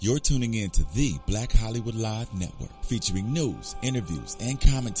You're tuning in to the Black Hollywood Live Network, featuring news, interviews, and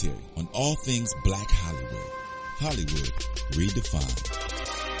commentary on all things Black Hollywood. Hollywood redefined.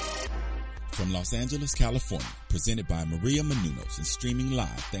 From Los Angeles, California, presented by Maria Menounos and streaming live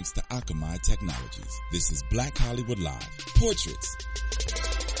thanks to Akamai Technologies. This is Black Hollywood Live, Portraits,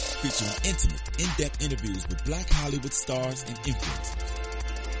 featuring intimate, in-depth interviews with Black Hollywood stars and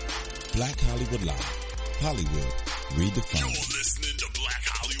influencers. Black Hollywood Live, Hollywood redefined. You're listening to Black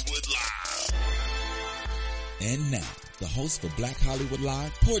Hollywood Live. And now, the host for Black Hollywood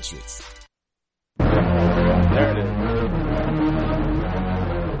Live, Portraits. There it is.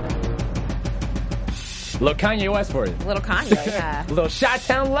 Little Kanye West for you. Little Kanye, yeah. Little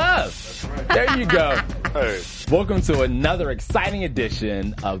Chi-Town love. Right. There you go. Hey. Welcome to another exciting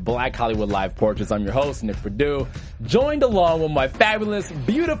edition of Black Hollywood Live Portraits. I'm your host, Nick Perdue, joined along with my fabulous,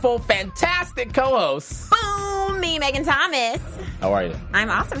 beautiful, fantastic co-hosts. Boom! Me, Megan Thomas. How are you? I'm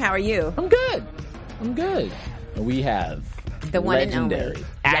awesome. How are you? I'm good. And we have the one legendary and only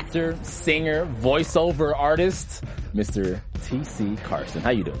actor, singer, voiceover artist, Mr. T.C. Carson. How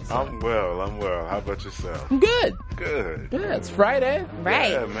you doing, sir? I'm well. How about yourself? I'm good. Good. Yeah, it's Friday.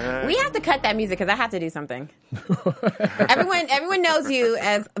 Right. Yeah, man. We have to cut that music because I have to do something. Everyone knows you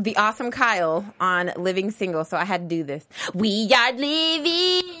as the awesome Kyle on Living Single, so I had to do this. We are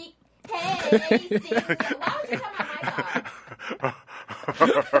living. Hey, single. Why would you cut my mic off?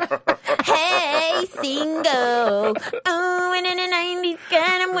 Hey, single. Oh, and in the 90s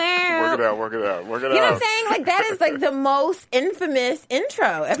kind of world. Work it out. You know what I'm saying? Like, that is like the most infamous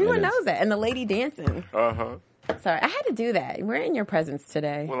intro. Everyone knows that. And the lady dancing. Uh-huh. Sorry, I had to do that. We're in your presence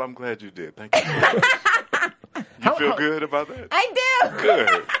today. Well, I'm glad you did. Thank you. You feel good about that? I do.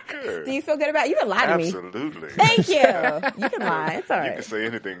 Good. Do you feel good about it? You can lie to me. Absolutely. Thank you. You can lie. It's all right. You can say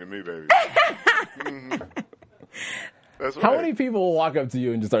anything to me, baby. That's right. How many people will walk up to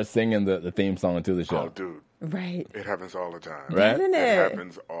you and just start singing the theme song to the show? Oh, dude. Right. It happens all the time. Right? Doesn't it? It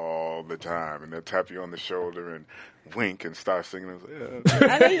happens all the time. And they'll tap you on the shoulder and wink and start singing. Yeah.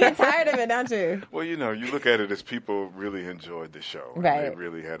 I know you get tired of it, don't you? Well, you know, you look at it as people really enjoed the show. Right. And they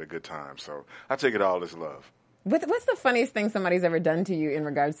really had a good time. So I take it all as love. What's the funniest thing somebody's ever done to you in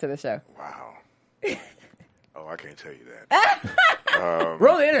regards to the show? Wow. Oh, I can't tell you that.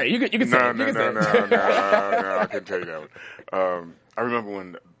 Roll the internet. You can say it. No, I couldn't tell you that one. I remember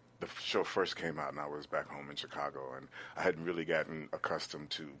when the show first came out and I was back home in Chicago and I hadn't really gotten accustomed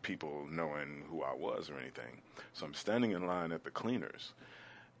to people knowing who I was or anything. So I'm standing in line at the cleaners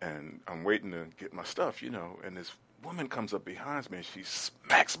and I'm waiting to get my stuff, you know, and this woman comes up behind me and she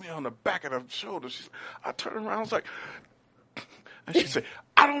smacks me on the back of the shoulder. I turn around, I was like, and she said,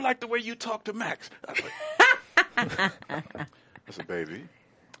 "I don't like the way you talk to Max." I was like, I said, "Baby,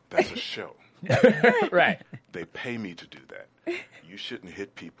 that's a show." Right. They pay me to do that. You shouldn't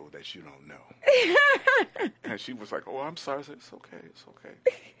hit people that you don't know. And she was like, "Oh, I'm sorry." I said, It's okay.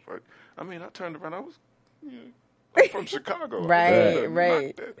 But, I mean, I turned around. I'm from Chicago.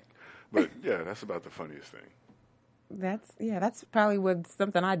 Right. But, yeah, that's about the funniest thing. That's probably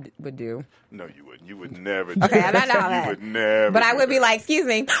something I would do. No, you wouldn't. You would never do Okay, that. I don't know that. You would never. But I would be like, "Excuse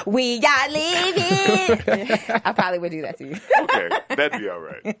me, we got living." I probably would do that to you. Okay, that'd be all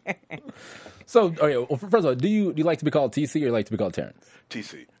right. So, okay, well, first of all, do you like to be called TC or you like to be called Terrence?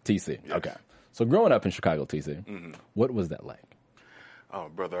 TC. TC. Yes. Okay. So, growing up in Chicago, TC, what was that like? Oh,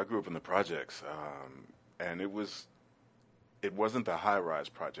 brother, I grew up in the projects, and it wasn't the high-rise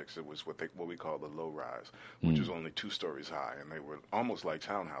projects. It was what we call the low-rise, which was only 2 stories high, and they were almost like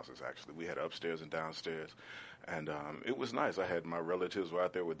townhouses, actually. We had upstairs and downstairs, and it was nice. I had my relatives were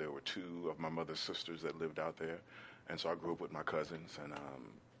out there. There were 2 of my mother's sisters that lived out there, and so I grew up with my cousins, and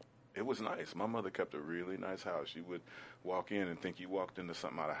it was nice. My mother kept a really nice house. You would walk in and think you walked into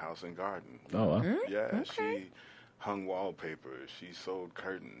something out of House and Garden. Oh, wow. Yeah, Okay. She hung wallpaper. She sold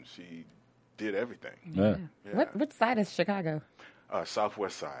curtains. She did everything. Yeah. Yeah. What side is Chicago?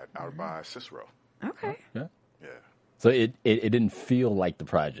 Southwest side, out by Cicero. Okay. Yeah. Yeah. So it didn't feel like the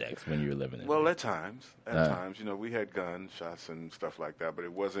projects when you were living there. Well, at times, you know, we had gunshots and stuff like that, but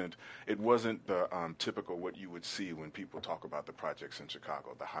it wasn't the typical what you would see when people talk about the projects in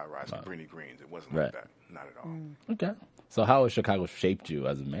Chicago, the high-rise Greeny Greens. It wasn't like that, not at all. Okay. So how has Chicago shaped you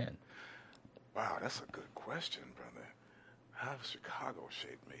as a man? Wow, that's a good question, brother. How has Chicago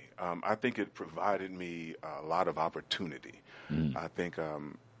shaped me? I think it provided me a lot of opportunity. I think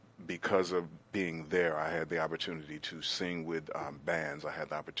because of being there, I had the opportunity to sing with bands. I had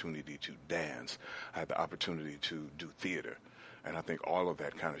the opportunity to dance. I had the opportunity to do theater. And I think all of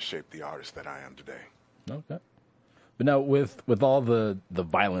that kind of shaped the artist that I am today. Okay. But now with all the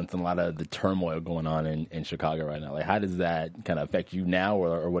violence and a lot of the turmoil going on in Chicago right now, like how does that kind of affect you now,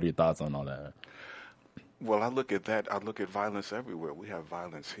 or what are your thoughts on all that? Well, I look at that. I look at violence everywhere. We have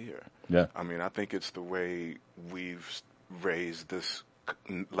violence here. Yeah. I mean, I think it's the way we've raised this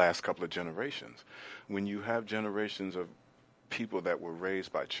last couple of generations. When you have generations of people that were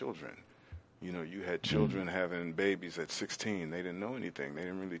raised by children, you know, you had children having babies at 16. They didn't know anything. They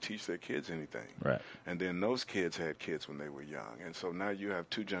didn't really teach their kids anything. Right. And then those kids had kids when they were young. And so now you have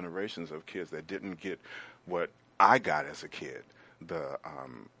two generations of kids that didn't get what I got as a kid, the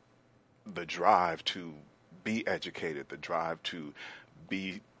drive to be educated, the drive to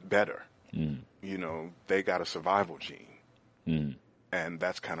be better. You know, they got a survival gene. And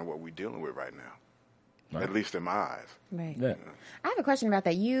that's kind of what we're dealing with right now, at least in my eyes. Right. Yeah. I have a question about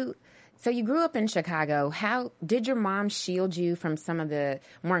that. So you grew up in Chicago. How did your mom shield you from some of the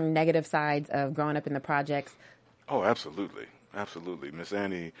more negative sides of growing up in the projects? Oh, absolutely. Absolutely. Miss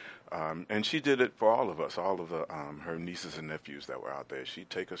Annie, and she did it for all of us, all of the her nieces and nephews that were out there. She'd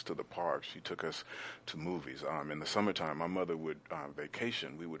take us to the park. She took us to movies. In the summertime, my mother would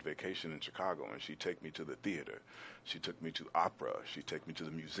vacation. We would vacation in Chicago, and she'd take me to the theater. She took me to opera. She'd take me to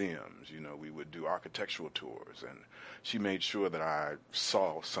the museums. You know, we would do architectural tours, and she made sure that I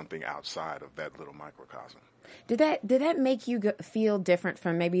saw something outside of that little microcosm. Did that make you feel different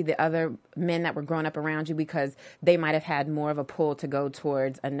from maybe the other men that were growing up around you because they might have had more of a pull to go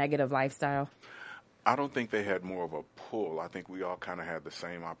towards a negative lifestyle? I don't think they had more of a pull. I think we all kind of had the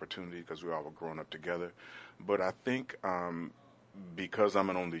same opportunity because we all were growing up together. But I think because I'm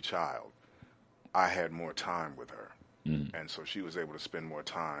an only child, I had more time with her. And so she was able to spend more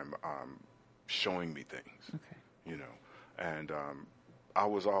time showing me things, you know. And I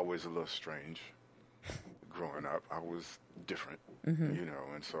was always a little strange. Growing up, I was different, you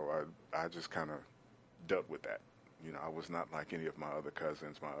know, and so I just kind of dealt with that. You know, I was not like any of my other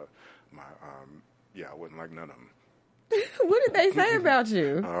cousins. I wasn't like none of them. What did they say about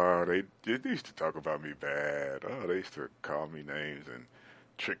you? Oh, they used to talk about me bad. Oh, they used to call me names and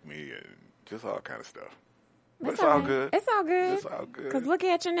trick me and just all kind of stuff. But it's all good. It's all good. It's all good. Because look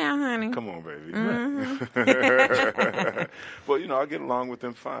at you now, honey. Come on, baby. Well, you know, I get along with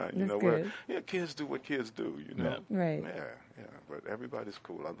them fine. You know what? Yeah, kids do what kids do, you know. Yeah. Right. Yeah. But everybody's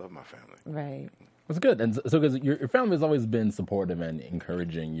cool. I love my family. Right. It's good. And so because your family has always been supportive and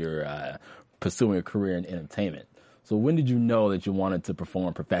encouraging your pursuing a career in entertainment. So when did you know that you wanted to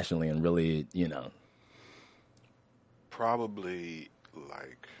perform professionally and really, you know? Probably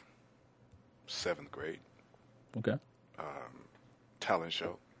like 7th grade. Okay. Talent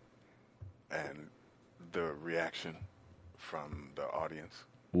show and the reaction from the audience.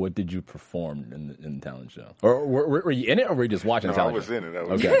 What did you perform in the talent show? Or were you in it, or were you just watching the talent show? I was in it. I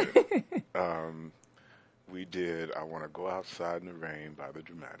was in it. We did I Want to Go Outside in the Rain by the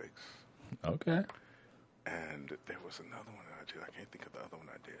Dramatics. Okay. And there was another one that I did. I can't think of the other one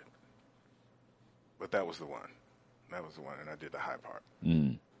I did. But that was the one. That was the one, and I did the high part.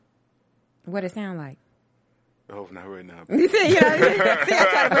 What it sound like? Oh, not right now. See, I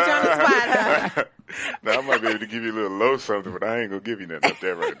try to put you on the spot, huh? Now, I might be able to give you a little low something, but I ain't going to give you nothing up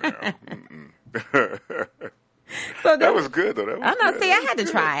there right now. So that was good, though. I had to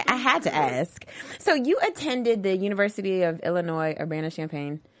try. I had to ask. So you attended the University of Illinois,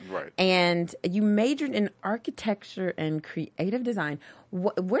 Urbana-Champaign. Right. And you majored in architecture and creative design.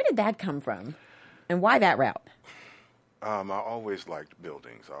 Where did that come from? And why that route? I always liked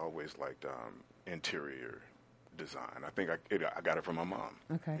buildings. I always liked interior design. I think I got it from my mom.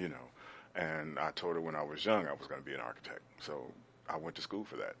 Okay. You know, and I told her when I was young I was going to be an architect. So I went to school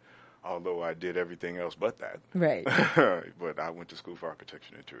for that. Although I did everything else but that. Right. But I went to school for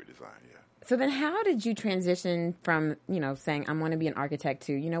architecture and interior design, yeah. So then how did you transition from, you know, saying I'm going to be an architect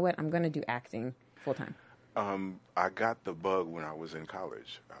to, you know what, I'm going to do acting full time? I got the bug when I was in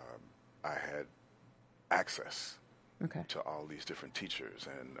college. I had access to all these different teachers,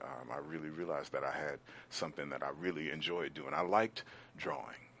 and I really realized that I had something that I really enjoyed doing. I liked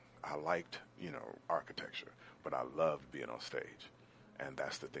drawing. I liked, you know, architecture, but I loved being on stage. And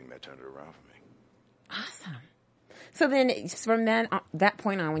that's the thing that turned it around for me. Awesome. So then from that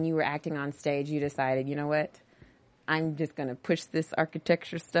point on, when you were acting on stage, you decided, you know what? I'm just going to push this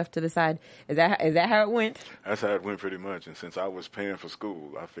architecture stuff to the side. Is that how it went? That's how it went pretty much. And since I was paying for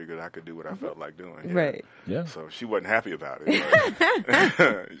school, I figured I could do what I felt like doing. Yeah. Right. Yeah. So she wasn't happy about it.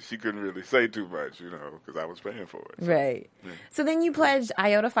 But she couldn't really say too much, you know, because I was paying for it. So, right. Yeah. So then you pledged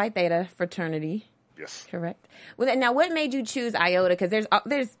Iota Phi Theta fraternity. Yes. Correct. Well, now, what made you choose Iota? Because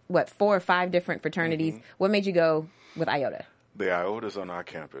there's what, 4 or 5 different fraternities. Mm-hmm. What made you go with Iota? The Iotas on our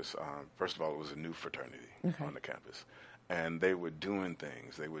campus, first of all, it was a new fraternity on the campus. And they were doing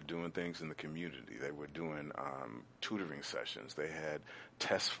things. They were doing things in the community. They were doing tutoring sessions. They had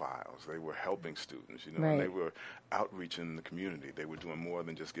test files. They were helping students, you know, and they were outreaching in the community. They were doing more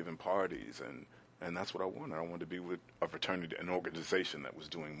than just giving parties. And that's what I wanted. I wanted to be with a fraternity, an organization that was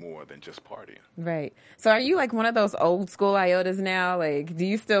doing more than just partying. Right. So are you like one of those old school Iotas now? Like, do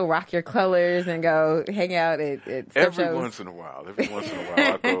you still rock your colors and go hang out at Every shows? once in a while,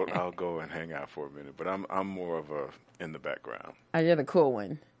 I'll go and hang out for a minute. But I'm more of a in the background. Oh, you're the cool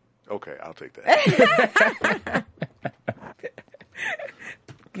one. Okay, I'll take that.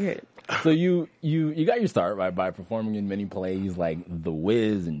 Good. So you got your start by performing in many plays like The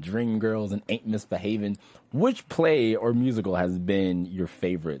Wiz and Dreamgirls and Ain't Misbehavin'. Which play or musical has been your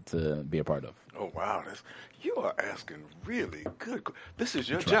favorite to be a part of? Oh, wow. You are asking really good. This is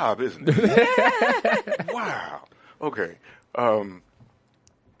your job, isn't it? Wow. Okay.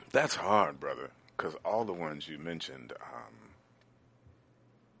 That's hard, brother, because all the ones you mentioned,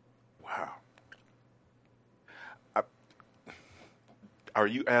 wow. Are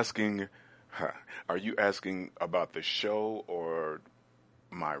you asking about the show or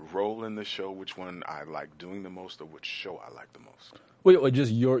my role in the show? Which one I like doing the most, or which show I like the most? Wait, or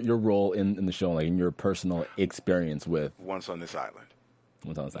just your role in the show, like in your personal experience with Once on This Island.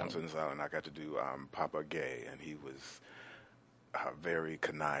 Once on This Island. Once on This Island, I got to do Papa Gay, and he was very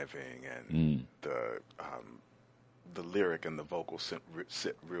conniving, and the lyric and the vocal sit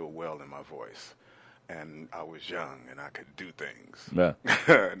real well in my voice. And I was young, and I could do things. Yeah.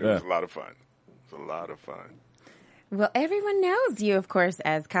 And it was a lot of fun. It was a lot of fun. Well, everyone knows you, of course,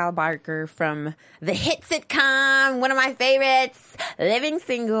 as Kyle Barker from the hit sitcom, one of my favorites, Living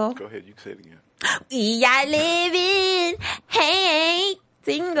Single. Go ahead, you can say it again. We are living, hey,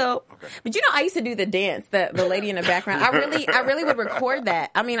 single. Okay. But you know, I used to do the dance, the lady in the background. I really would record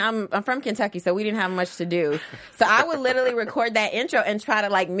that. I mean, I'm from Kentucky, so we didn't have much to do. So I would literally record that intro and try to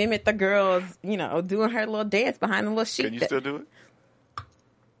like mimic the girls, you know, doing her little dance behind the little sheet. Can you still do it?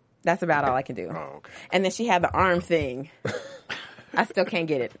 That's about all I can do. Oh, okay. And then she had the arm thing. I still can't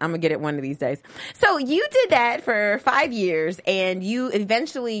get it. I'm going to get it one of these days. So you did that for 5 years, and you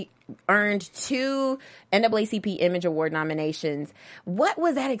eventually earned 2 NAACP Image Award nominations. What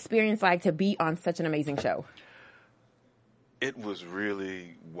was that experience like to be on such an amazing show? It was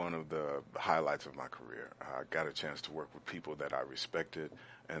really one of the highlights of my career. I got a chance to work with people that I respected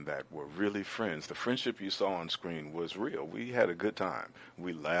and that were really friends. The friendship you saw on screen was real. We had a good time.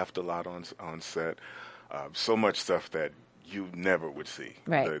 We laughed a lot on set. So much stuff that you never would see.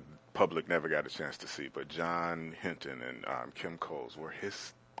 Right. The public never got a chance to see. But John Hinton and Kim Coles were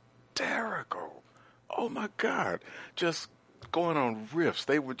hysterical. Oh, my God. Just going on riffs.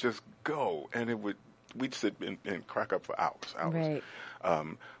 They would just go, and we'd sit and crack up for hours. Right.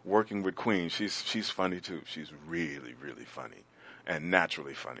 Working with Queen, she's funny, too. She's really, really funny. And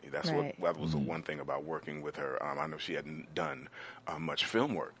naturally funny. That was the one thing about working with her. I know she hadn't done much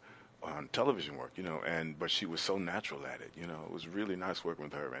film work, on television work, you know, but she was so natural at it, you know. It was really nice working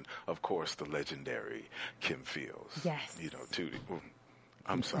with her. And, of course, the legendary Kim Fields. Yes. You know, Tootie. Well,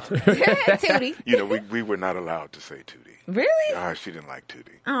 I'm sorry. Tootie. You know, we were not allowed to say Tootie. Really? She didn't like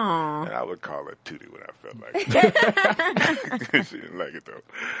Tootie. Aww. And I would call her Tootie when I felt like it. She didn't like it,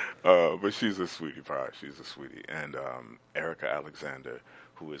 though. But she's a sweetie pie. She's a sweetie. And Erica Alexander,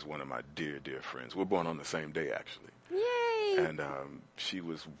 who is one of my dear, dear friends. We're born on the same day, actually. Yay. And she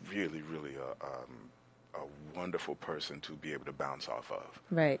was really, really a wonderful person to be able to bounce off of.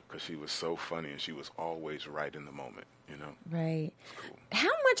 Right. Because she was so funny, and she was always right in the moment, you know? Right. Cool. How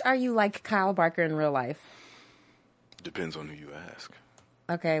much are you like Kyle Barker in real life? Depends on who you ask.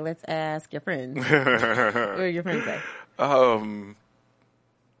 Okay, let's ask your friends. What do your friends say?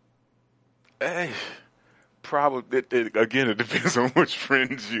 Probably, again, it depends on which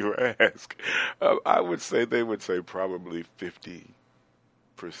friends you ask. I would say they would say probably 50%.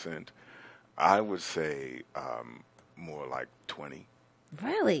 I would say more like 20.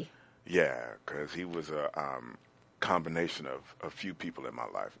 Really? Yeah, because he was a combination of a few people in my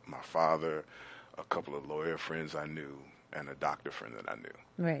life. My father, a couple of lawyer friends I knew, and a doctor friend that I knew.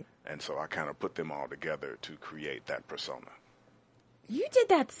 Right. And so I kind of put them all together to create that persona. You did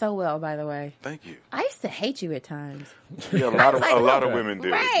that so well, by the way. Thank you. I used to hate you at times. Yeah, a lot of women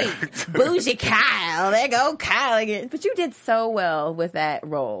did. Right. Bougie Kyle. There go Kyle again. But you did so well with that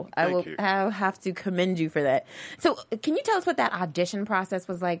role. Thank you. I have to commend you for that. So can you tell us what that audition process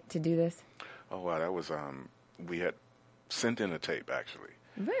was like to do this? Oh, wow. That was, we had sent in a tape, actually.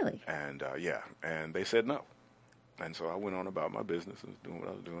 Really? And, and they said no. And so I went on about my business and was doing what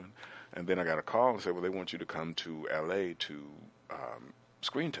I was doing. And then I got a call and said, well, they want you to come to L.A. to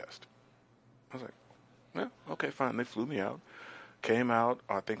screen test. I was like, yeah, okay, fine. They flew me out. Came out,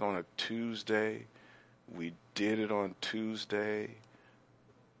 I think, on a Tuesday. We did it on Tuesday.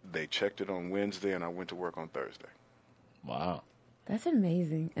 They checked it on Wednesday, and I went to work on Thursday. Wow. That's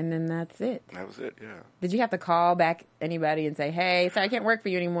amazing. And then that's it. That was it, yeah. Did you have to call back anybody and say, hey, sorry, I can't work for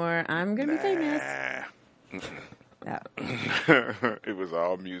you anymore. I'm going to be famous. No. It was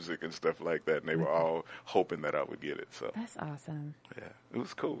all music and stuff like that, and they were all hoping that I would get it. So That's awesome. yeah, it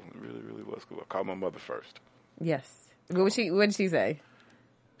was cool. It really, really was cool. I called my mother first. Yes. What did she say?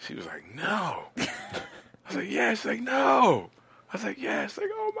 She was like, no. I was like, yeah. She's like, no. I was like, yeah. She's like,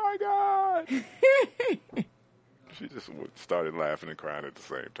 oh my God. She just started laughing and crying at the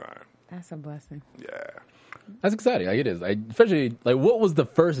same time. That's a blessing. Yeah. That's exciting. Like, it is. Especially, like, what was the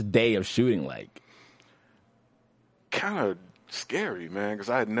first day of shooting like? Kind of scary, man, because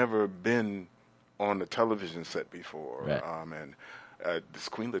I had never been on the television set before. Right. And it's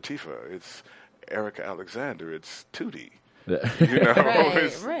Queen Latifah. It's Erica Alexander. It's Tootie. Yeah. You know,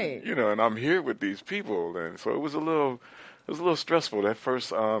 Right. You know, and I'm here with these people, and so it was a little stressful. That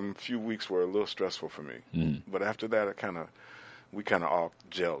first few weeks were a little stressful for me, but after that, we kind of all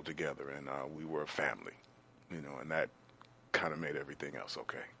gelled together, and we were a family, you know, and that kind of made everything else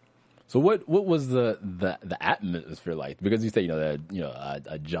okay. So what was the atmosphere like? Because you say,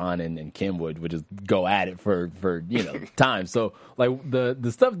 that John and Kim would just go at it for time. So like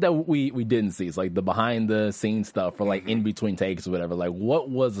the stuff that we didn't see, it's like the behind the scenes stuff or like in between takes or whatever. Like, what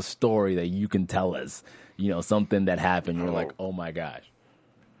was a story that you can tell us? Something that happened. You're like, oh my gosh.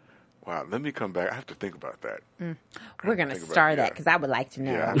 Wow, let me come back. I have to think about that. We're going to star that because I would like to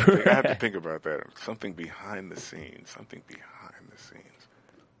know. Yeah, I have to think about that. Something behind the scenes.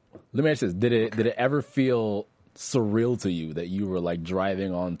 Let me ask you this. Did it ever feel surreal to you that you were like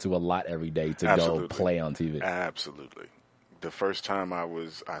driving onto a lot every day to go play on TV? Absolutely. The first time I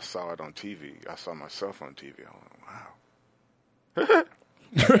saw it on TV, I saw myself on TV. I went, wow.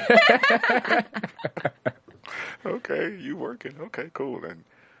 Okay, you working. Okay, cool. And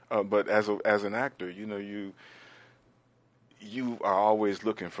but as an actor, you are always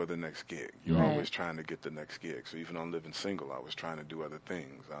looking for the next gig. You're always trying to get the next gig. So even on Living Single, I was trying to do other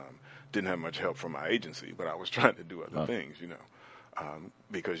things. Didn't have much help from my agency, but I was trying to do other things,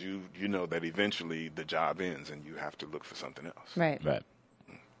 because you know that eventually the job ends and you have to look for something else. Right.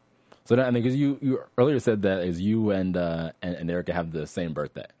 So then, because you earlier said that as you and Erica have the same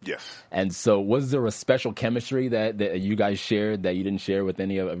birthday. Yes. And so was there a special chemistry that you guys shared that you didn't share with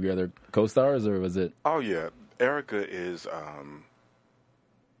any of your other co-stars, or was it? Oh, yeah. Erica is,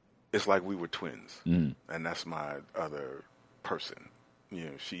 it's like we were twins, and that's my other person.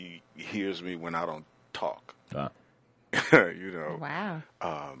 She hears me when I don't talk. Wow.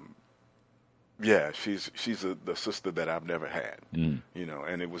 Yeah, she's the sister that I've never had.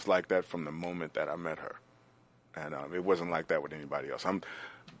 And it was like that from the moment that I met her, and it wasn't like that with anybody else.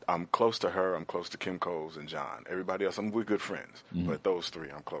 I'm close to her. I'm close to Kim Coles and John. Everybody else, we're good friends, but those three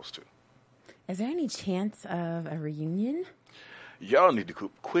I'm close to. Is there any chance of a reunion? Y'all need to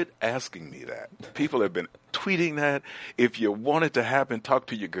quit asking me that. People have been tweeting that. If you want it to happen, talk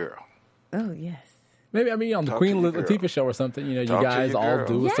to your girl. Oh, yes. Maybe, on the Queen Latifah show or something, you guys all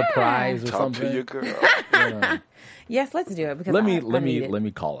do a surprise or something. Talk to your girl. Yes, let's do it. Because let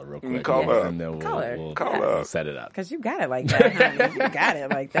me call her real quick. Call her. And then we'll set it up. Because you got it like that, honey. You got it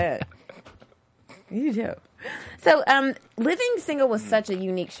like that. You do. So, Living Single was such a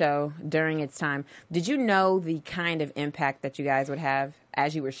unique show during its time. Did you know the kind of impact that you guys would have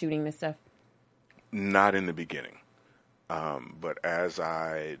as you were shooting this stuff? Not in the beginning. But as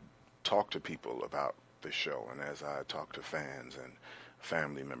I talked to people about the show and as I talked to fans and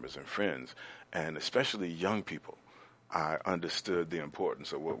family members and friends, and especially young people, I understood the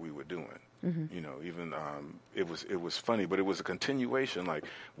importance of what we were doing. Even it was funny, but it was a continuation. Like,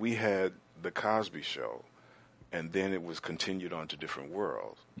 we had The Cosby Show, and then it was continued on to Different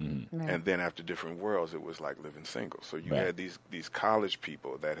Worlds. Right. And then after Different Worlds, it was like Living Single. So you had these college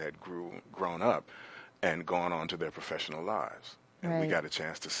people that had grown up and gone on to their professional lives. And we got a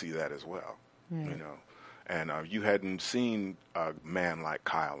chance to see that as well, And you hadn't seen a man like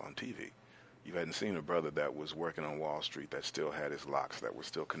Kyle on TV. You hadn't seen a brother that was working on Wall Street that still had his locks, that was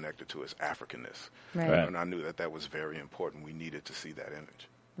still connected to his Africanness. Right. And I knew that was very important. We needed to see that image.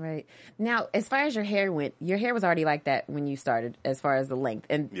 Right. Now, as far as your hair went, your hair was already like that when you started, as far as the length.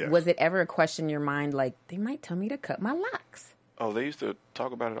 And was it ever a question in your mind, like, they might tell me to cut my locks? Oh, they used to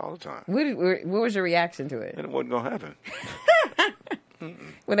talk about it all the time. What was your reaction to it? And it wasn't going to happen.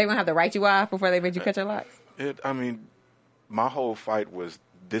 Were they going to have to write you off before they made you cut your locks? I mean, my whole fight was,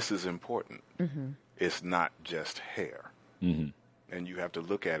 this is important. It's not just hair. And you have to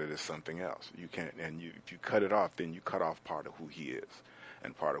look at it as something else. You can't, and if you cut it off, then you cut off part of who he is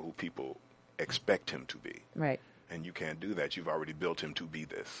and part of who people expect him to be. Right. And you can't do that. You've already built him to be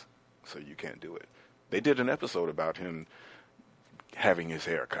this, so you can't do it. They did an episode about him having his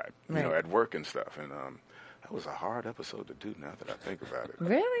hair cut, you know, at work and stuff. And that was a hard episode to do now that I think about it.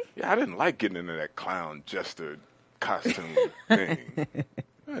 Really? Yeah, I didn't like getting into that clown jester costume thing. I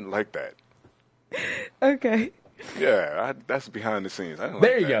didn't like that. Okay. Yeah, that's behind the scenes. I didn't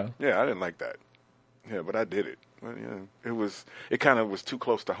There like you that. go. Yeah, I didn't like that. Yeah, but I did it. Well, yeah, it kind of was too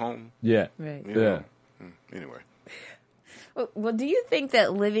close to home. Yeah. Right. You Yeah. know? Anyway. Well, do you think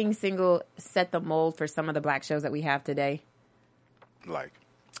that Living Single set the mold for some of the black shows that we have today? Like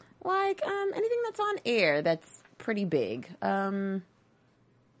Anything that's on air that's pretty big. Well,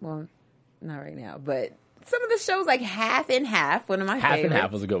 not right now, but some of the shows like Half and Half, one of my Half favorites. and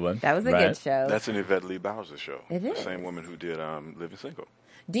Half was a good one. That was a Right. good show. that's an Yvette Lee Bowser show. It The is. same woman who did Living Single.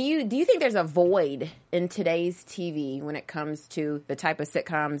 Do you think there's a void in today's TV when it comes to the type of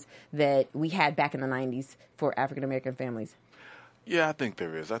sitcoms that we had back in the 90s for African American families? Yeah, I think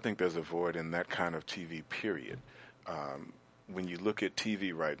there is. I think there's a void in that kind of TV, period. When you look at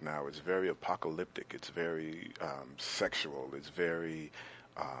TV right now, it's very apocalyptic. It's very sexual. It's very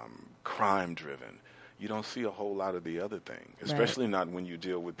crime-driven. You don't see a whole lot of the other thing, especially not when you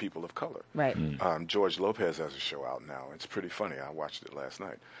deal with people of color. Right. George Lopez has a show out now. It's pretty funny. I watched it last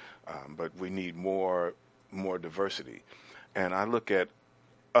night. But we need more diversity. And I look at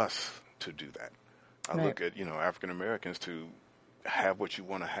us to do that. I look at, African Americans to have what you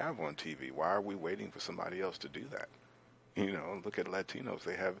want to have on TV. Why are we waiting for somebody else to do that? Look at Latinos.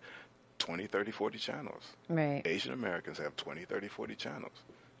 They have 20, 30, 40 channels. Right. Asian Americans have 20, 30, 40 channels.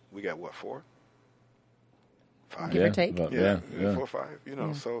 We got, what, 4? 5? Give or take. Well, Yeah, yeah. 4 or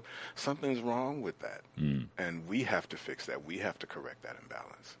 5. So something's wrong with that. And we have to fix that. We have to correct that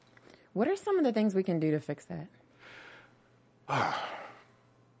imbalance. What are some of the things we can do to fix that?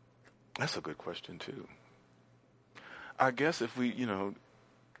 That's a good question, too. I guess if we,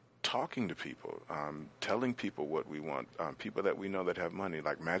 talking to people, telling people what we want, people that we know that have money,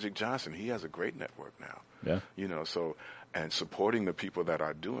 like Magic Johnson, he has a great network now. Yeah. And supporting the people that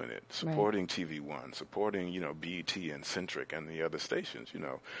are doing it, supporting TV One, supporting, BET and Centric and the other stations,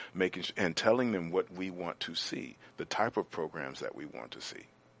 making and telling them what we want to see, the type of programs that we want to see.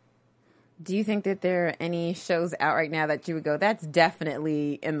 Do you think that there are any shows out right now that you would go, that's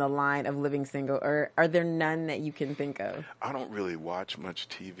definitely in the line of Living Single, or are there none that you can think of? I don't really watch much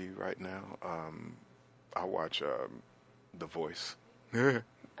TV right now. I watch The Voice. I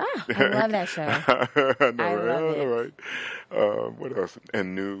love that show. I know, I love it. Right? What else?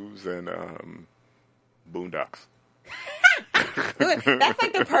 And News and Boondocks. That's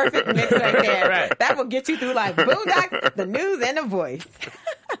like the perfect mix right there. Right. That will get you through life. Boondocks, The News, and The Voice.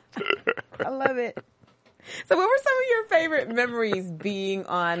 I love it. So what were some of your favorite memories being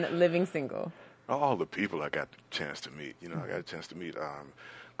on Living Single? All the people I got the chance to meet. I got a chance to meet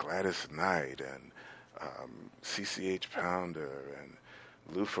Gladys Knight and CCH Pounder and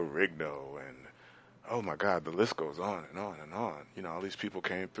Lou Ferrigno and, oh my God, the list goes on and on and on. All these people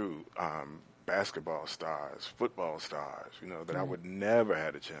came through, basketball stars, football stars, that I would never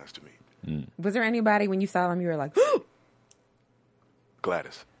had a chance to meet. Was there anybody when you saw them you were like,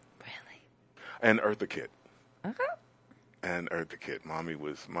 Gladys. really? And Eartha Kitt. Okay. And Eartha Kitt. Mommy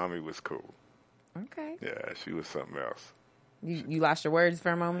was cool. Okay. Yeah, she was something else. You lost your words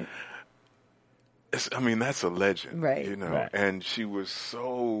for a moment? That's a legend. Right. Right. And she was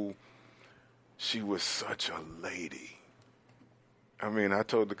such a lady. I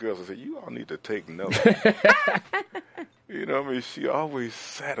told the girls, I said, you all need to take notes. She always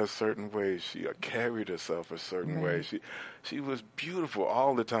sat a certain way. She carried herself a certain way. She was beautiful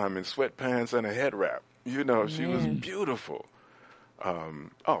all the time in sweatpants and a head wrap. She was beautiful.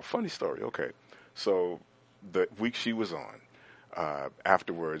 Funny story. Okay. So the week she was on,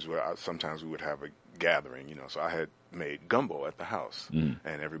 afterwards, sometimes we would have a gathering, so I had made gumbo at the house, and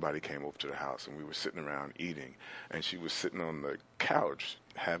everybody came over to the house, and we were sitting around eating, and she was sitting on the couch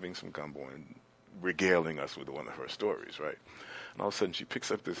having some gumbo and regaling us with one of her stories, right? And all of a sudden she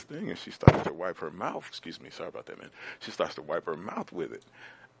picks up this thing and she starts to wipe her mouth. Excuse me, sorry about that, man. She starts to wipe her mouth with it.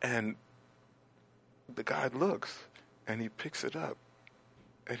 And the guy looks and he picks it up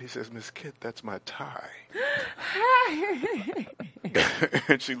and he says, Miss Kitt, that's my tie.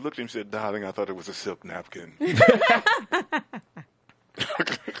 And she looked at him and said, darling, I thought it was a silk napkin. That's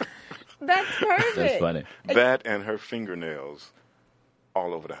perfect. That's funny. That and her fingernails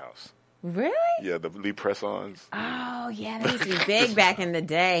all over the house. Really? Yeah, the Lee press-ons. Oh, yeah, they used to be big back in the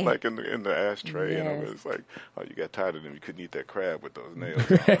day. Like in the ashtray, Yes. and it's like, oh, you got tired of them. You couldn't eat that crab with those nails.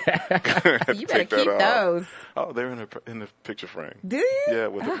 So you better keep those. Oh, they're in the picture frame. Do you? Yeah,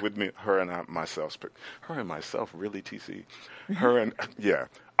 with me, her and myself. Her and myself, really, TC. Her and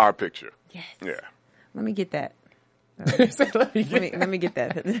our picture. Yes. Yeah. Let me get that. Let me Let me get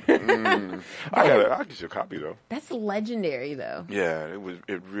that. I'll get you a copy though. That's legendary, though. Yeah,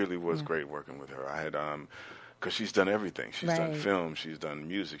 it really was great working with her. I had because she's done everything. She's done Right. film, she's done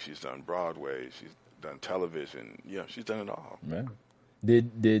music, she's done Broadway, she's done television. Yeah, she's done it all. Yeah.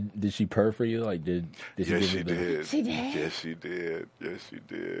 Did she purr for you? Like did she Yes, give she you the- did. She did? Yes, she did. Yes, she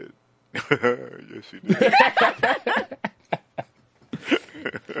did. Yes, she did.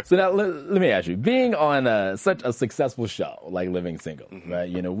 So now let me ask you, being on such a successful show like Living Single, right?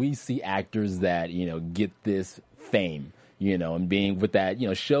 You know, we see actors that, you know, get this fame, you know, and being with that, you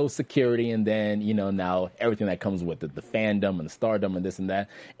know, show security and then, you know, now everything that comes with it, the fandom and the stardom and this and that,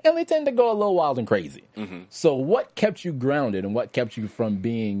 and they tend to go a little wild and crazy. So what kept you grounded and what kept you from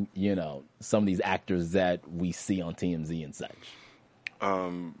being, you know, some of these actors that we see on TMZ and such?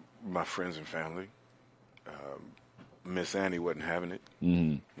 My friends and family. Miss Annie wasn't having it,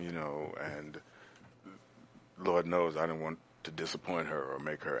 you know, and Lord knows I didn't want to disappoint her or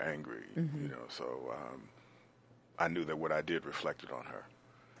make her angry, you know, so I knew that what I did reflected on her.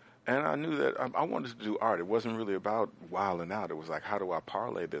 And I knew that I wanted to do art. It wasn't really about wilding out. It was like, how do I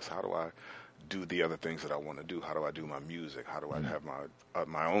parlay this? How do I do the other things that I want to do? How do I do my music? How do I have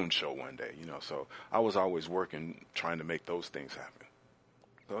my own show one day, you know? So I was always working, trying to make those things happen.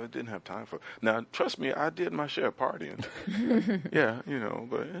 So I didn't have time for. Now, trust me, I did my share of partying. Yeah, you know,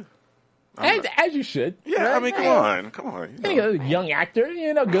 but As you should. yeah, right? I mean, come on. You know, young actor,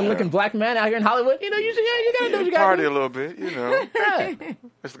 you know, good looking black man out here in Hollywood. You know, you gotta do what you gotta party do. a little bit, you know. Yeah. I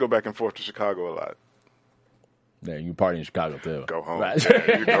used to go back and forth to Chicago a lot. Yeah, you party in Chicago too. Go home. Right.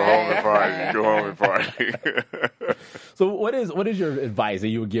 Yeah, you go home and party. You go home and party. So what is your advice that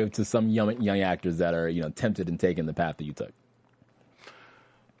you would give to some young actors that are, you know, tempted in taking the path that you took?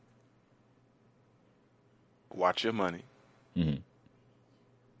 Watch your money.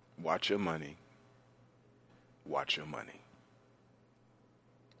 Watch your money. Watch your money.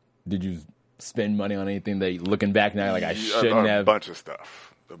 Did you spend money on anything that, looking back now, like I Yeah, shouldn't have? A bunch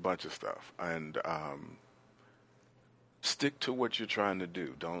of stuff, and stick to what you're trying to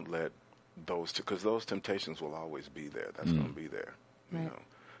do. Don't let those, because those temptations will always be there. That's going to be there, you know.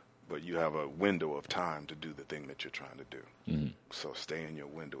 But you have a window of time to do the thing that you're trying to do. So stay in your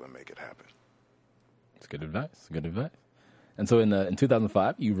window and make it happen. It's good advice. Good advice. And so in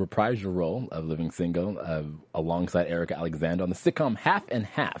 2005, you reprised your role of Living Single alongside Erica Alexander on the sitcom Half and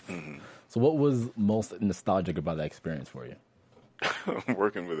Half. So what was most nostalgic about that experience for you?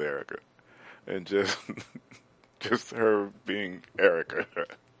 Working with Erica, and just her being Erica,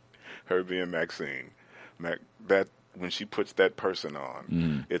 her being Maxine. That when she puts that person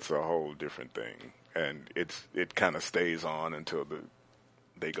on, it's a whole different thing, and it kind of stays on until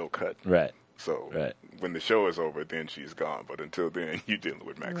they go cut. Right. So Right. when the show is over, then she's gone. But until then, you're dealing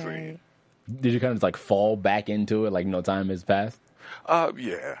with Maxine. Right. Did you kind of just like fall back into it like no time has passed?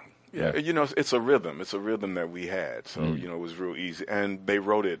 Yeah. Yeah. You know, it's a rhythm. It's a rhythm that we had. So, you know, it was real easy. And they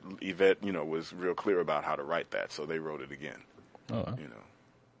wrote it, Yvette, you know, was real clear about how to write that. So they wrote it again. Oh, wow. You know.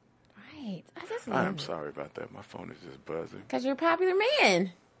 Right. I just I'm love it. sorry about that. My phone is just buzzing. Because you're a popular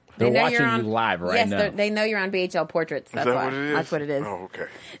man. They're know watching you're you live right now. They know you're on BHL Portraits. That's Is that why. what it is? That's what it is. Oh, okay.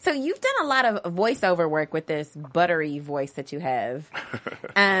 So you've done a lot of voiceover work with this buttery voice that you have.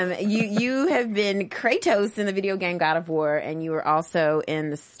 You have been Kratos in the video game God of War, and you were also in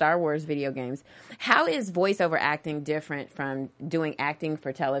the Star Wars video games. How is voiceover acting different from doing acting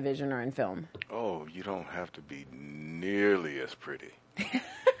for television or in film? Oh, you don't have to be nearly as pretty.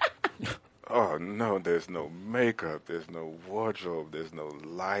 Oh, no, there's no makeup, there's no wardrobe, there's no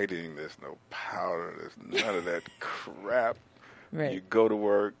lighting, there's no powder, there's none of that crap. Right. You go to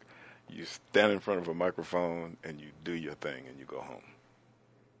work, you stand in front of a microphone, and you do your thing, and you go home.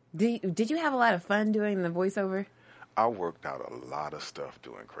 Did you have a lot of fun doing the voiceover? I worked out a lot of stuff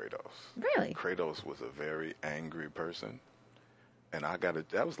doing Kratos. Really? Kratos was a very angry person, and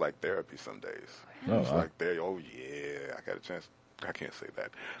that was like therapy some days. Oh, It was wow. like, oh yeah, I got a chance. I can't say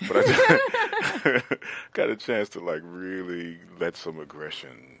that, but I got a chance to like really let some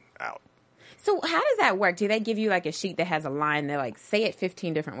aggression out. So how does that work? Do they give you like a sheet that has a line that like say it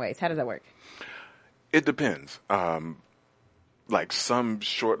 15 different ways? How does that work? It depends. Like some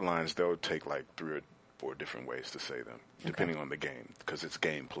short lines, they'll take like 4 different ways to say them, depending on the game, because it's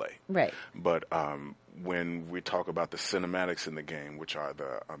gameplay. Right. But when we talk about the cinematics in the game, which are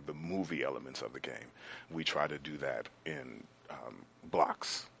the movie elements of the game, we try to do that in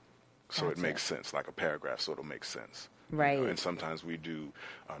blocks, so it makes sense, like a paragraph, so it'll make sense. Right. And sometimes we do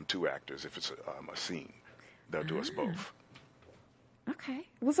 2 actors if it's a scene. They'll do us both. Okay.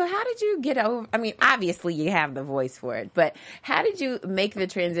 Well, so how did you get over? I mean, obviously you have the voice for it, but how did you make the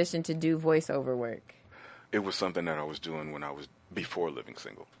transition to do voiceover work? It was something that I was doing when I was before living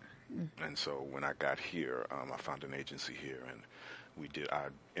single. And so when I got here, I found an agency here, and I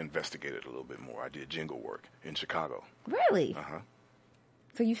investigated a little bit more. I did jingle work in Chicago. Really? Uh-huh.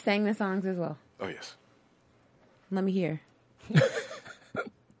 So you sang the songs as well? Oh, yes. Let me hear.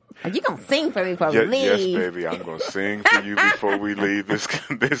 Are you going to sing for me before we leave? Yes, baby. I'm going to sing for you before we leave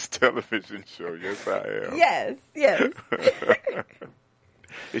this television show. Yes, I am. Yes.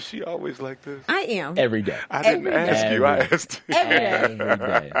 Is she always like this? I am. Every day. I didn't ask you. I asked you. Every day. Every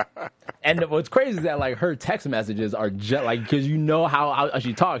day. And what's crazy is that like her text messages are just like, because you know how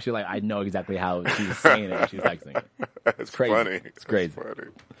she talks. You're like, I know exactly how she's saying it when she's texting it. That's crazy. funny. It's crazy. That's funny.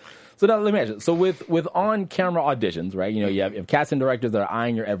 So now let me ask you. So with on-camera auditions, right? You know, you have casting directors that are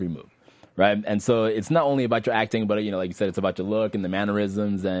eyeing your every move, right? And so it's not only about your acting, but like you said, it's about your look and the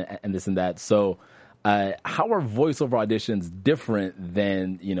mannerisms and this and that. So how are voiceover auditions different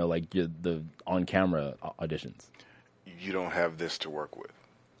than like the on-camera auditions? You don't have this to work with.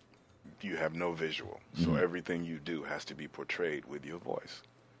 You have no visual, so everything you do has to be portrayed with your voice.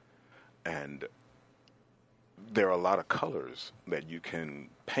 And there are a lot of colors that you can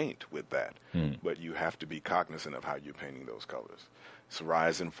paint with that, but you have to be cognizant of how you're painting those colors. It's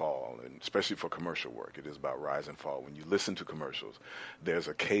rise and fall, and especially for commercial work, it is about rise and fall. When you listen to commercials, there's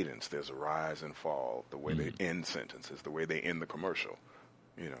a cadence, there's a rise and fall, the way they end sentences, the way they end the commercial,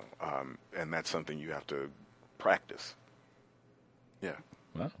 and that's something you have to practice. Yeah.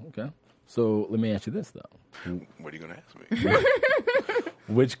 Well, okay. So let me ask you this, though. What are you going to ask me?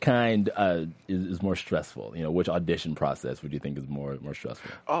 Which kind is more stressful? Which audition process would you think is more stressful?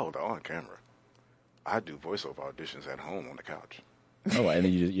 Oh, the on-camera. I do voiceover auditions at home on the couch. Oh, and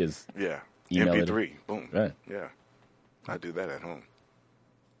then you just email MP3, boom. Right. Yeah, I do that at home.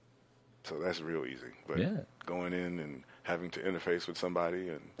 So that's real easy. But going in and having to interface with somebody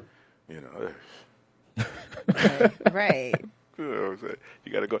and, Right. You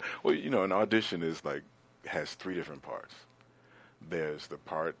got to go. Well, an audition has 3 different parts. There's the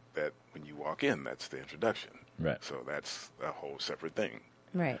part that when you walk in, that's the introduction. Right. So that's a whole separate thing.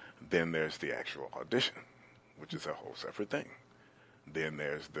 Right. Then there's the actual audition, which is a whole separate thing. Then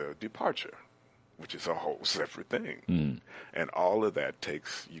there's the departure, which is a whole separate thing. And all of that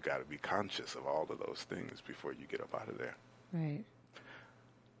you got to be conscious of all of those things before you get up out of there. Right.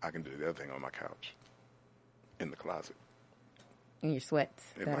 I can do the other thing on my couch, in the closet. In your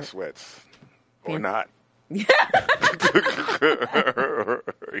sweats. In my sweats. Or not.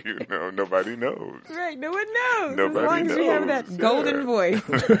 Nobody knows. Right, no one knows. Nobody as long knows. as you have that golden voice.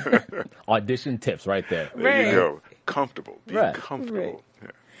 Audition tips right there. There you go. Comfortable. Be comfortable. Right.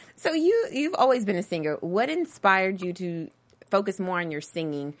 Yeah. So you've always been a singer. What inspired you to focus more on your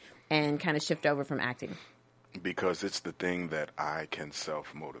singing and kind of shift over from acting? Because it's the thing that I can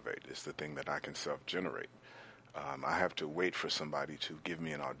self-motivate. It's the thing that I can self-generate. I have to wait for somebody to give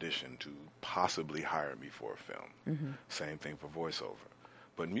me an audition to possibly hire me for a film. Same thing for voiceover.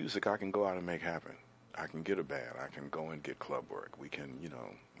 But music, I can go out and make happen. I can get a band. I can go and get club work. We can,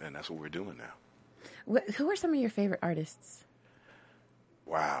 and that's what we're doing now. Who are some of your favorite artists?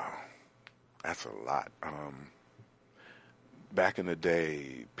 Wow. That's a lot. Back in the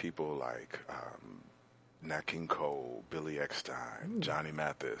day, people like Nat King Cole, Billy Eckstine, Johnny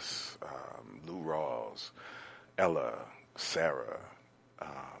Mathis, Lou Rawls, Ella, Sarah,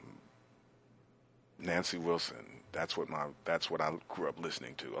 Nancy Wilson. That's what I grew up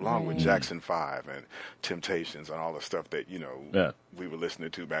listening to, along with Jackson 5 and Temptations and all the stuff that we were listening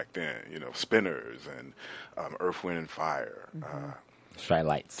to back then. Spinners and Earth, Wind and Fire. Shy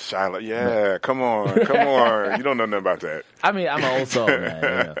Lights. Come on. You don't know nothing about that. I mean, I'm an old soul,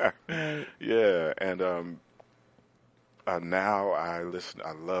 man. Yeah, and now I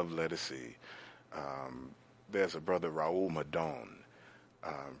love Ledisi. There's a brother, Raul Madon,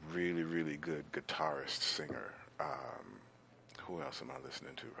 really, really good guitarist, singer. Who else am I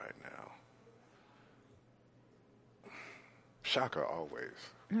listening to right now? Shaka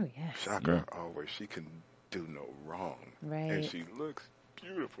always. Oh, yes. Shaka always. She can do no wrong. Right. And she looks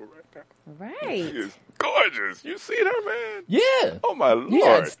beautiful right now. Right. She is gorgeous. You seen her, man? Yeah. Oh, my Lord.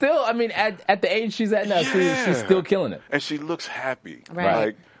 Yeah, it's still, I mean, at the age she's at now, she's still killing it. And she looks happy. Right.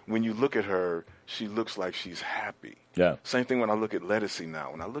 Like, when you look at her, she looks like she's happy. Yeah. Same thing when I look at Lettucey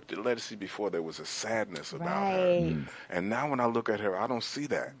now. When I looked at Lettucey before, there was a sadness about her. Right. And now when I look at her, I don't see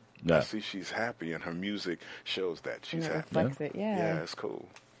that. Yeah. I see she's happy, and her music shows that she's It happy. reflects it, yeah. Yeah, it's cool.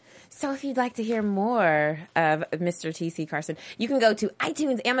 So if you'd like to hear more of Mr. T.C. Carson, you can go to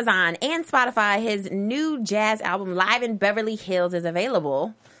iTunes, Amazon, and Spotify. His new jazz album, Live in Beverly Hills, is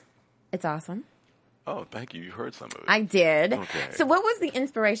available. It's awesome. Oh, thank you. You heard some of it. I did. Okay. So what was the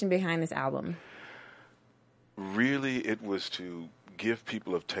inspiration behind this album? Really, it was to give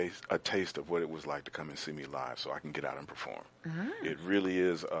people a taste of what it was like to come and see me live so I can get out and perform. It really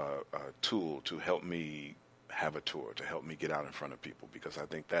is a tool to help me have a tour, to help me get out in front of people, because I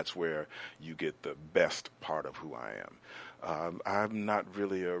think that's where you get the best part of who I am. I'm not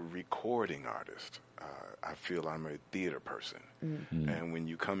really a recording artist. I feel I'm a theater person. And when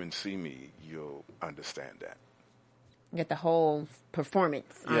you come and see me, you'll understand that. You get the whole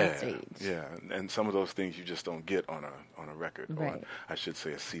performance on stage. Yeah, and some of those things you just don't get on a record. Right. Or I should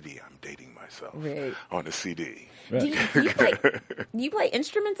say a CD. I'm dating myself. Right. On a CD. Do you play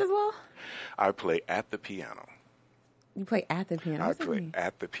instruments as well? I play at the piano. You play at the piano? I What's that play mean?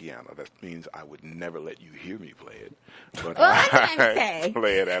 at the piano. That means I would never let you hear me play it. But Well, that's what I'm I saying.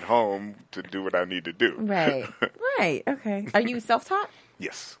 play it at home to do what I need to do. Right. Right. Okay. Are you self-taught?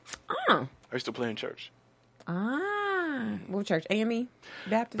 Yes. Oh. I used to play in church. Ah. What church? AME?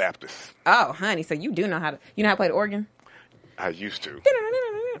 Baptist? Baptist. Oh, honey. So you do know how to play the organ? I used to.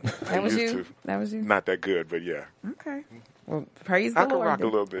 That was used you? to. That was you? Not that good, but yeah. Okay. Well, praise the I can Lord. rock a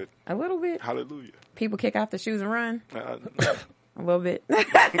then. little bit. A little bit. Hallelujah. People kick off the shoes and run. A little bit.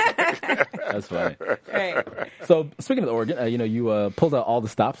 That's funny. Right. So speaking of the organ, you pulled out all the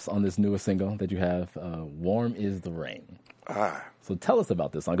stops on this newest single that you have, "Warm Is the Rain." So tell us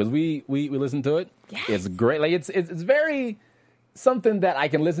about this song, because we listened to it. Yes. It's great. Like it's very something that I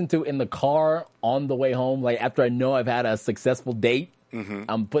can listen to in the car on the way home. Like after I know I've had a successful date,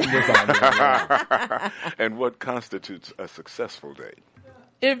 I'm putting this on. And what constitutes a successful date?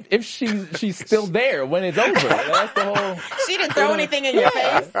 If she's still there when it's over, that's the whole. She didn't throw anything in your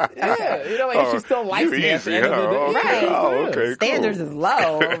face. Yeah, like if she still likes you me at the end of the day. easy, huh? Okay. Yeah, Oh, yeah. okay. Standards is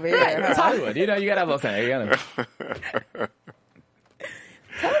low over here. It's Hollywood. You gotta have those things. You gotta.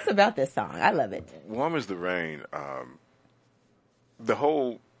 Tell us about this song. I love it. Warm as the Rain. The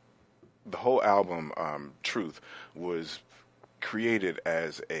whole album, Truth, was created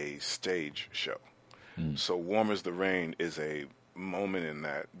as a stage show. So Warm as the Rain is a moment in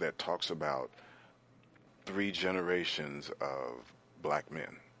that talks about 3 generations of black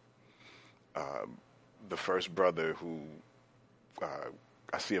men. The first brother who,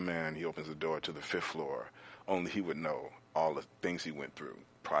 I see a man, he opens the door to the 5th floor. Only he would know all the things he went through.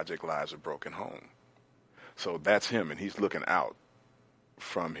 Project Lives, a broken home. So that's him, and he's looking out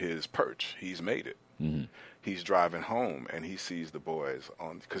from his perch. He's made it. He's driving home, and he sees the boys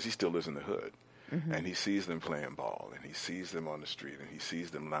because he still lives in the hood. And he sees them playing ball, and he sees them on the street, and he sees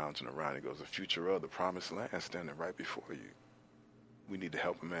them lounging around. He goes, the future of the promised land standing right before you. We need to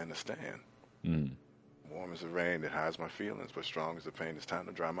help a man to stand. Warm as the rain that hides my feelings, but strong as the pain. It's time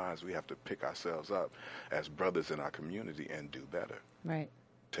to dry my eyes. We have to pick ourselves up as brothers in our community and do better. Right.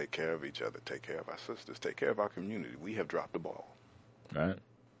 Take care of each other. Take care of our sisters. Take care of our community. We have dropped the ball. Right.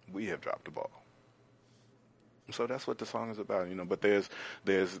 We have dropped the ball. So that's what the song is about, But there's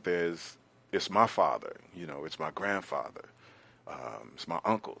it's my father, it's my grandfather, it's my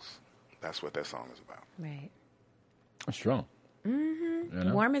uncles. That's what that song is about. Right. That's strong.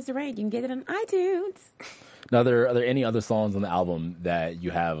 Warm as the Rain. You can get it on iTunes. Now, are there any other songs on the album that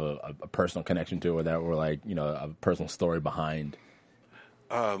you have a personal connection to, or that were like, a personal story behind?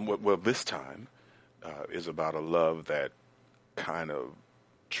 Well, this time is about a love that kind of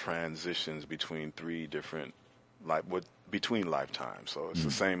transitions between 3 different between lifetimes. So it's the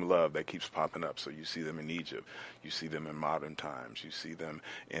same love that keeps popping up. So you see them in Egypt, you see them in modern times, you see them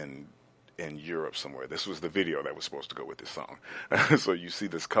in Europe somewhere. This was the video that was supposed to go with this song. So you see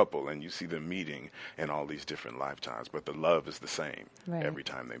this couple and you see them meeting in all these different lifetimes, but the love is the same every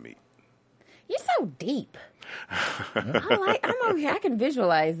time they meet. You're so deep. I'm over here. I can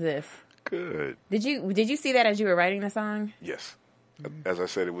visualize this. Good. Did you see that as you were writing the song? Yes. As I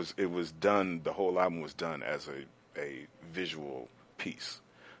said, it was done. The whole album was done as a visual piece,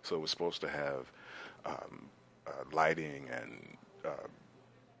 so it was supposed to have lighting and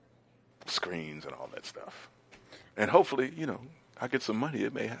screens and all that stuff. And hopefully, I get some money.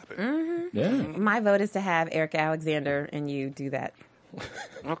 It may happen. Yeah. My vote is to have Eric Alexander and you do that.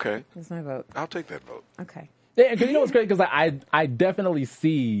 Okay, That's my vote. I'll take that vote. Okay. Yeah, because you know what's great? Because I definitely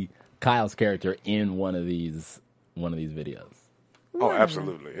see Kyle's character in one of these videos. Oh,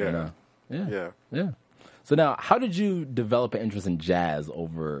 absolutely. Yeah. You know? Yeah. Yeah. So now, how did you develop an interest in jazz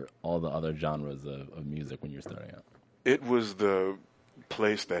over all the other genres of music when you were starting out? It was the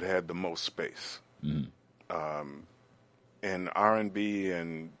place that had the most space. In R&B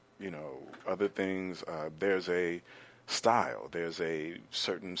and, other things, there's a style. There's a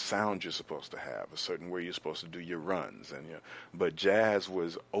certain sound you're supposed to have, a certain way you're supposed to do your runs. But jazz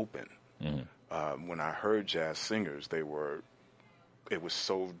was open. When I heard jazz singers, it was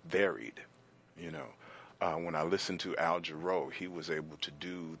so varied, When I listened to Al Jarreau, he was able to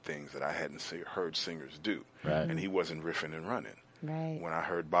do things that I hadn't heard singers do. Right. And he wasn't riffing and running. Right. When I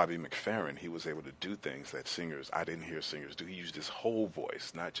heard Bobby McFerrin, he was able to do things that I didn't hear singers do. He used his whole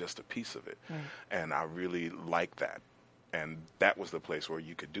voice, not just a piece of it. Right. And I really liked that. And that was the place where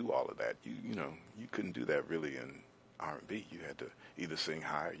you could do all of that. You couldn't do that really in R&B. You had to either sing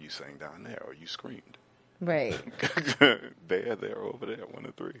high or you sang down there or you screamed. Right. There, over there, 1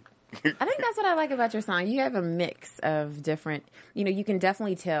 to 3. I think that's what I like about your song. You have a mix of different, you can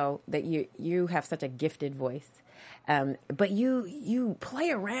definitely tell that you have such a gifted voice. But you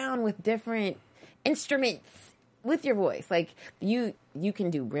play around with different instruments with your voice. Like you can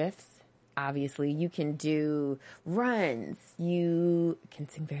do riffs, obviously. You can do runs. You can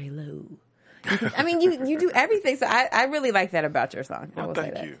sing very low. You do everything. So I really like that about your song. I will say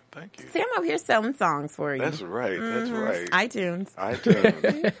that. Thank you. See, I'm over here selling songs for you. That's right. That's right. iTunes.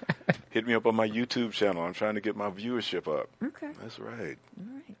 Hit me up on my YouTube channel. I'm trying to get my viewership up. Okay. That's right.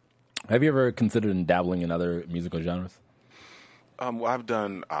 All right. Have you ever considered dabbling in other musical genres? Well, I've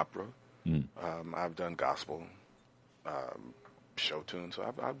done opera. I've done gospel, show tunes.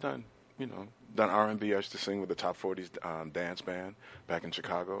 So I've done, done R&B. I used to sing with the Top 40s dance band back in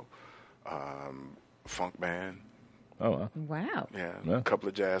Chicago. Funk band. Oh, wow. Wow. Yeah, a couple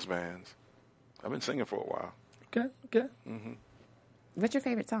of jazz bands. I've been singing for a while. Okay. Mm-hmm. What's your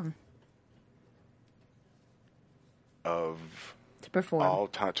favorite song? To perform. All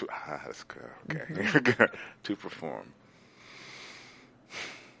time to that's good. Okay. To perform.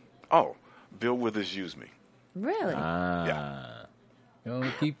 Oh, Bill Withers, Use Me. Really? Yeah.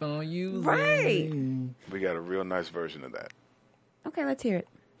 Gonna keep on using. Right. We got a real nice version of that. Okay, let's hear it.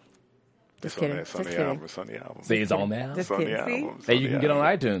 Just It's kidding. on Just the kidding. album. It's on the album. See, it's on now. Just It's on the kidding. See? album. It's Hey, on you the can get on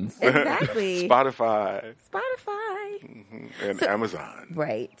album. iTunes. Exactly. Spotify Spotify. and Amazon.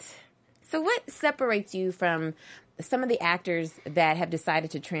 Right. So what separates you from some of the actors that have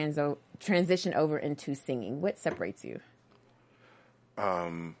decided to transition over into singing? What separates you?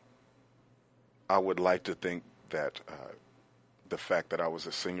 I would like to think that the fact that I was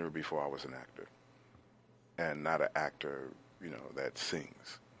a singer before I was an actor, and not an actor, that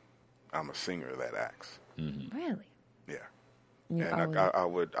sings. I'm a singer that acts. Mm-hmm. Really? Yeah. You And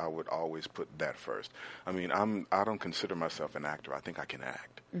always- I would always put that first. I mean, I don't consider myself an actor. I think I can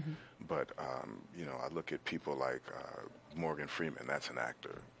act. Mm-hmm. But I look at people like Morgan Freeman. That's an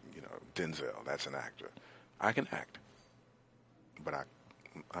actor. Denzel. That's an actor. I can act, but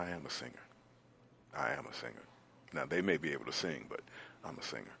I am a singer. I am a singer. Now they may be able to sing, but I'm a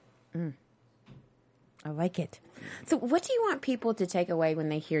singer. I like it. So what do you want people to take away when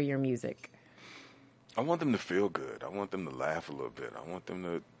they hear your music? I want them to feel good. I want them to laugh a little bit. I want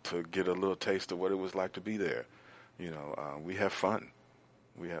them to get a little taste of what it was like to be there. We have fun.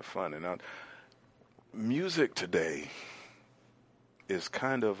 We have fun. And music today is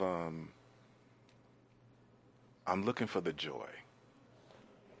kind of, I'm looking for the joy.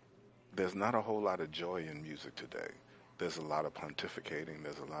 There's not a whole lot of joy in music today. There's a lot of pontificating.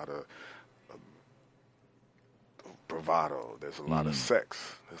 There's a lot of bravado. There's a lot of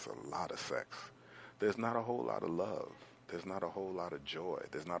sex. There's a lot of sex. There's not a whole lot of love. There's not a whole lot of joy.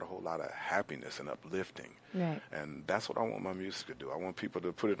 There's not a whole lot of happiness and uplifting. Right. And that's what I want my music to do. I want people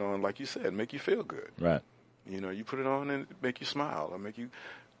to put it on, like you said, make you feel good. Right. You put it on and make you smile or make you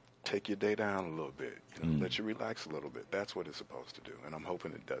take your day down a little bit, let you relax a little bit. That's what it's supposed to do. And I'm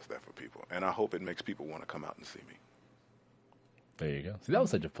hoping it does that for people. And I hope it makes people want to come out and see me. There you go. See, that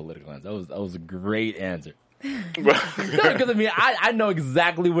was such a political answer. That was a great answer. Because I know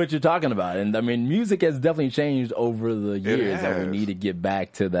exactly what you're talking about, and music has definitely changed over the years, and we need to get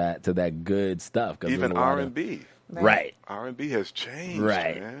back to that good stuff. Even R&B, right? R&B has changed,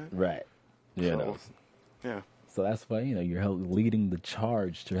 right? Man. Right. Yeah. So that's why you're leading the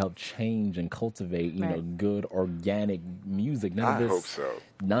charge to help change and cultivate good organic music. None of this hope so.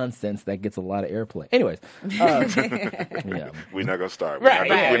 Nonsense that gets a lot of airplay. Anyways, yeah, we're not gonna start. Right,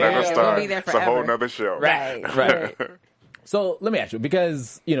 we're not gonna start. We'll be there it's a whole forever. nother show. Right. So let me ask you,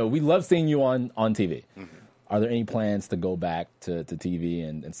 because, we love seeing you on TV. Mm-hmm. Are there any plans to go back to TV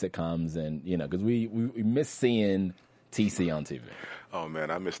and sitcoms? And, because we miss seeing TC on TV. Oh, man,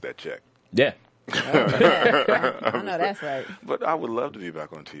 I missed that check. Yeah. I know that's right. But I would love to be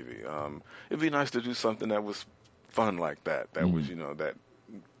back on TV. It'd be nice to do something that was fun like that. That was, that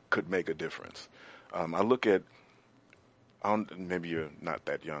could make a difference. I look at, maybe you're not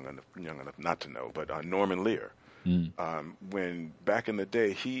that young enough not to know, but Norman Lear. When back in the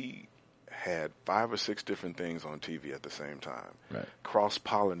day, he had 5 or 6 different things on TV at the same time. Right.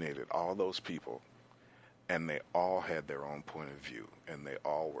 Cross-pollinated all those people, and they all had their own point of view, and they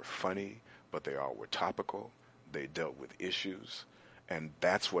all were funny, but they all were topical. They dealt with issues, and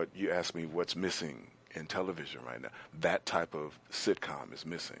that's what you asked me, what's missing in television right now. That type of sitcom is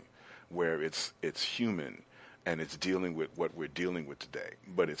missing, where it's human, and it's dealing with what we're dealing with today,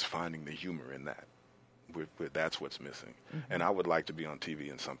 but it's finding the humor in that. That's what's missing. Mm-hmm. And I would like to be on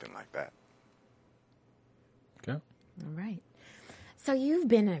TV in something like that. Okay. All right. So you've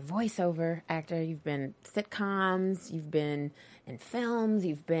been a voiceover actor. You've been sitcoms. You've been in films.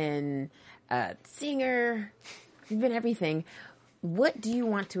 You've been a singer. You've been everything. What do you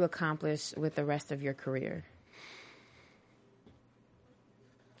want to accomplish with the rest of your career?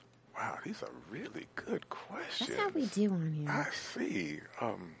 Wow, these are really good questions. That's how we do on here. I see.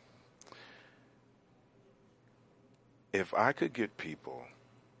 If I could get people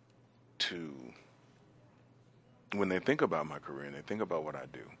to, when they think about my career and they think about what I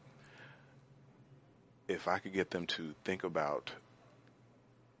do, if I could get them to think about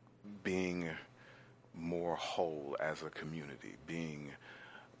being more whole as a community, being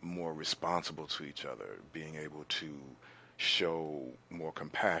more responsible to each other, being able to show more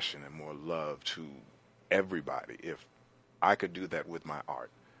compassion and more love to everybody, if I could do that with my art,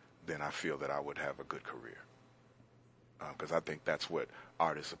 then I feel that I would have a good career. Because I think that's what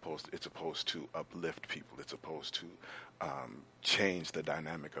art is supposed to. It's supposed to uplift people. It's supposed to change the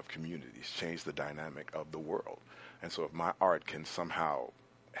dynamic of communities, change the dynamic of the world. And so if my art can somehow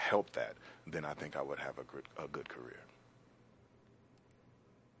help that, then I think I would have a good career.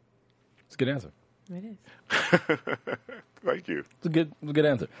 It's a good answer. It is. Thank you. It's a good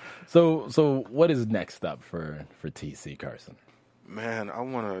answer. So what is next up for TC Carson? Man, I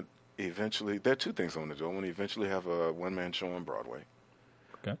want to eventually, there are 2 things I want to do. I want to eventually have a one-man show on Broadway.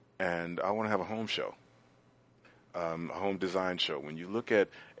 Okay. And I want to have a home show, a home design show. When you look at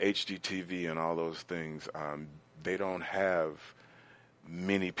HGTV and all those things, they don't have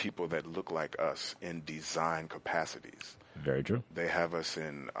many people that look like us in design capacities. Very true. They have us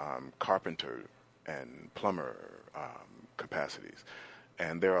in carpenter and plumber capacities.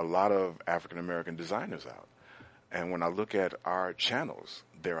 And there are a lot of African-American designers out. And when I look at our channels,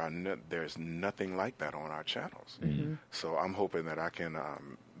 there's nothing like that on our channels. Mm-hmm. So I'm hoping that I can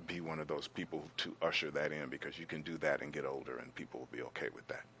be one of those people to usher that in, because you can do that and get older, and people will be okay with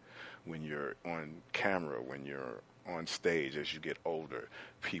that. When you're on camera, when you're on stage, as you get older,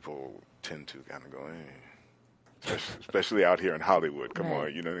 people tend to kind of go, eh. Especially out here in Hollywood. Come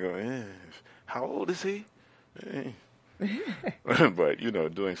on, they go, eh. How old is he? Eh. But,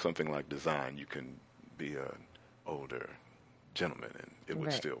 doing something like design, you can be an older gentleman, and it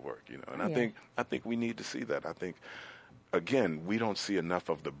would still work, And I think we need to see that. I think, again, we don't see enough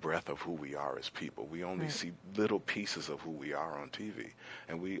of the breadth of who we are as people. We only see little pieces of who we are on TV,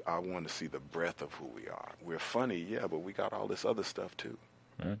 and I want to see the breadth of who we are. We're funny, yeah, but we got all this other stuff too.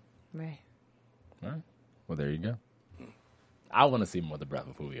 Right. All right. Well, there you go. I want to see more of the breadth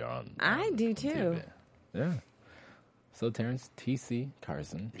of who we are on. I do too. TV. Yeah. So, Terrence, TC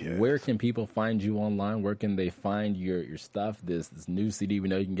Carson, yes. Where can people find you online? Where can they find your stuff? This new CD, we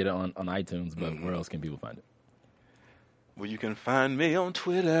know you can get it on iTunes, but where else can people find it? Well, you can find me on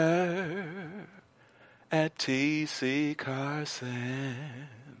Twitter at TC Carson.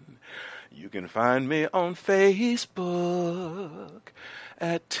 You can find me on Facebook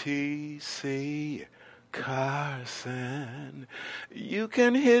at TC Carson. You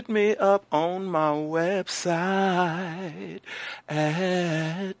can hit me up on my website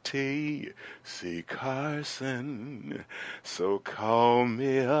at TC Carson. So call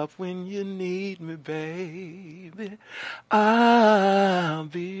me up when you need me, baby. I'll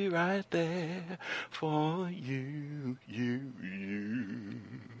be right there for you.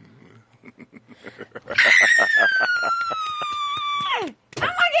 Oh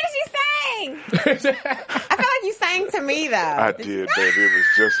my goodness, you sang! I feel like you sang to me, though. I did, baby. It was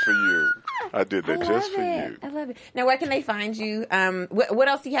just for you. I did that just for you. I love it. Now, where can they find you? What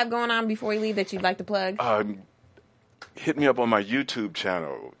else do you have going on before we leave that you'd like to plug? hit me up on my YouTube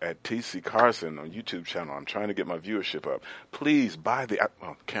channel at TC Carson on YouTube channel. I'm trying to get my viewership up. Please buy the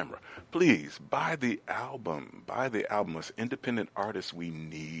Please buy the album. Buy the album. As independent artists, we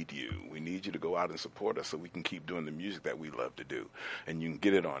need you. We need you to go out and support us so we can keep doing the music that we love to do. And you can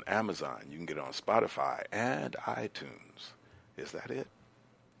get it on Amazon. You can get it on Spotify and iTunes. Is that it?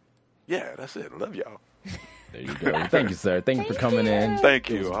 Yeah, that's it. Love y'all. There you go. Thank you, sir. Thank you for coming in. Thank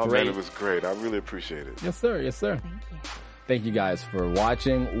you. Oh, man, it was great. I really appreciate it. Yes, sir. Yes, sir. Thank you. Thank you guys for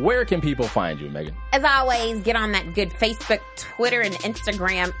watching. Where can people find you, Megan? As always, get on that good Facebook, Twitter, and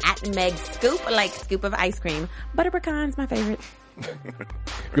Instagram at Meg Scoop, like scoop of ice cream. Butter pecan's my favorite.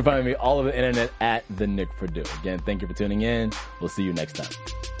 You can find me all over the internet at The Nick Purdue. Again, thank you for tuning in. We'll see you next time.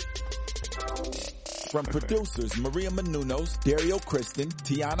 From producers Maria Menounos, Dario Kristen,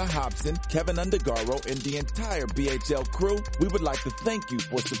 Tiana Hobson, Kevin Undergaro, and the entire BHL crew, we would like to thank you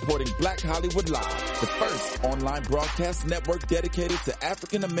for supporting Black Hollywood Live, the first online broadcast network dedicated to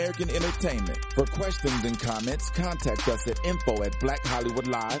African American entertainment. For questions and comments, contact us at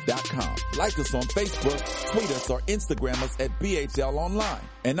info@blackhollywoodlive.com. Like us on Facebook, tweet us, or Instagram us at BHL Online.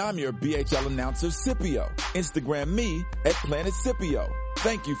 And I'm your BHL announcer, Scipio. Instagram me at Planet Scipio.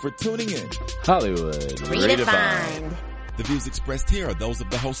 Thank you for tuning in. Hollywood Redefined. The views expressed here are those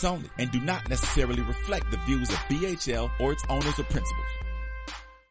of the host only and do not necessarily reflect the views of BHL or its owners or principals.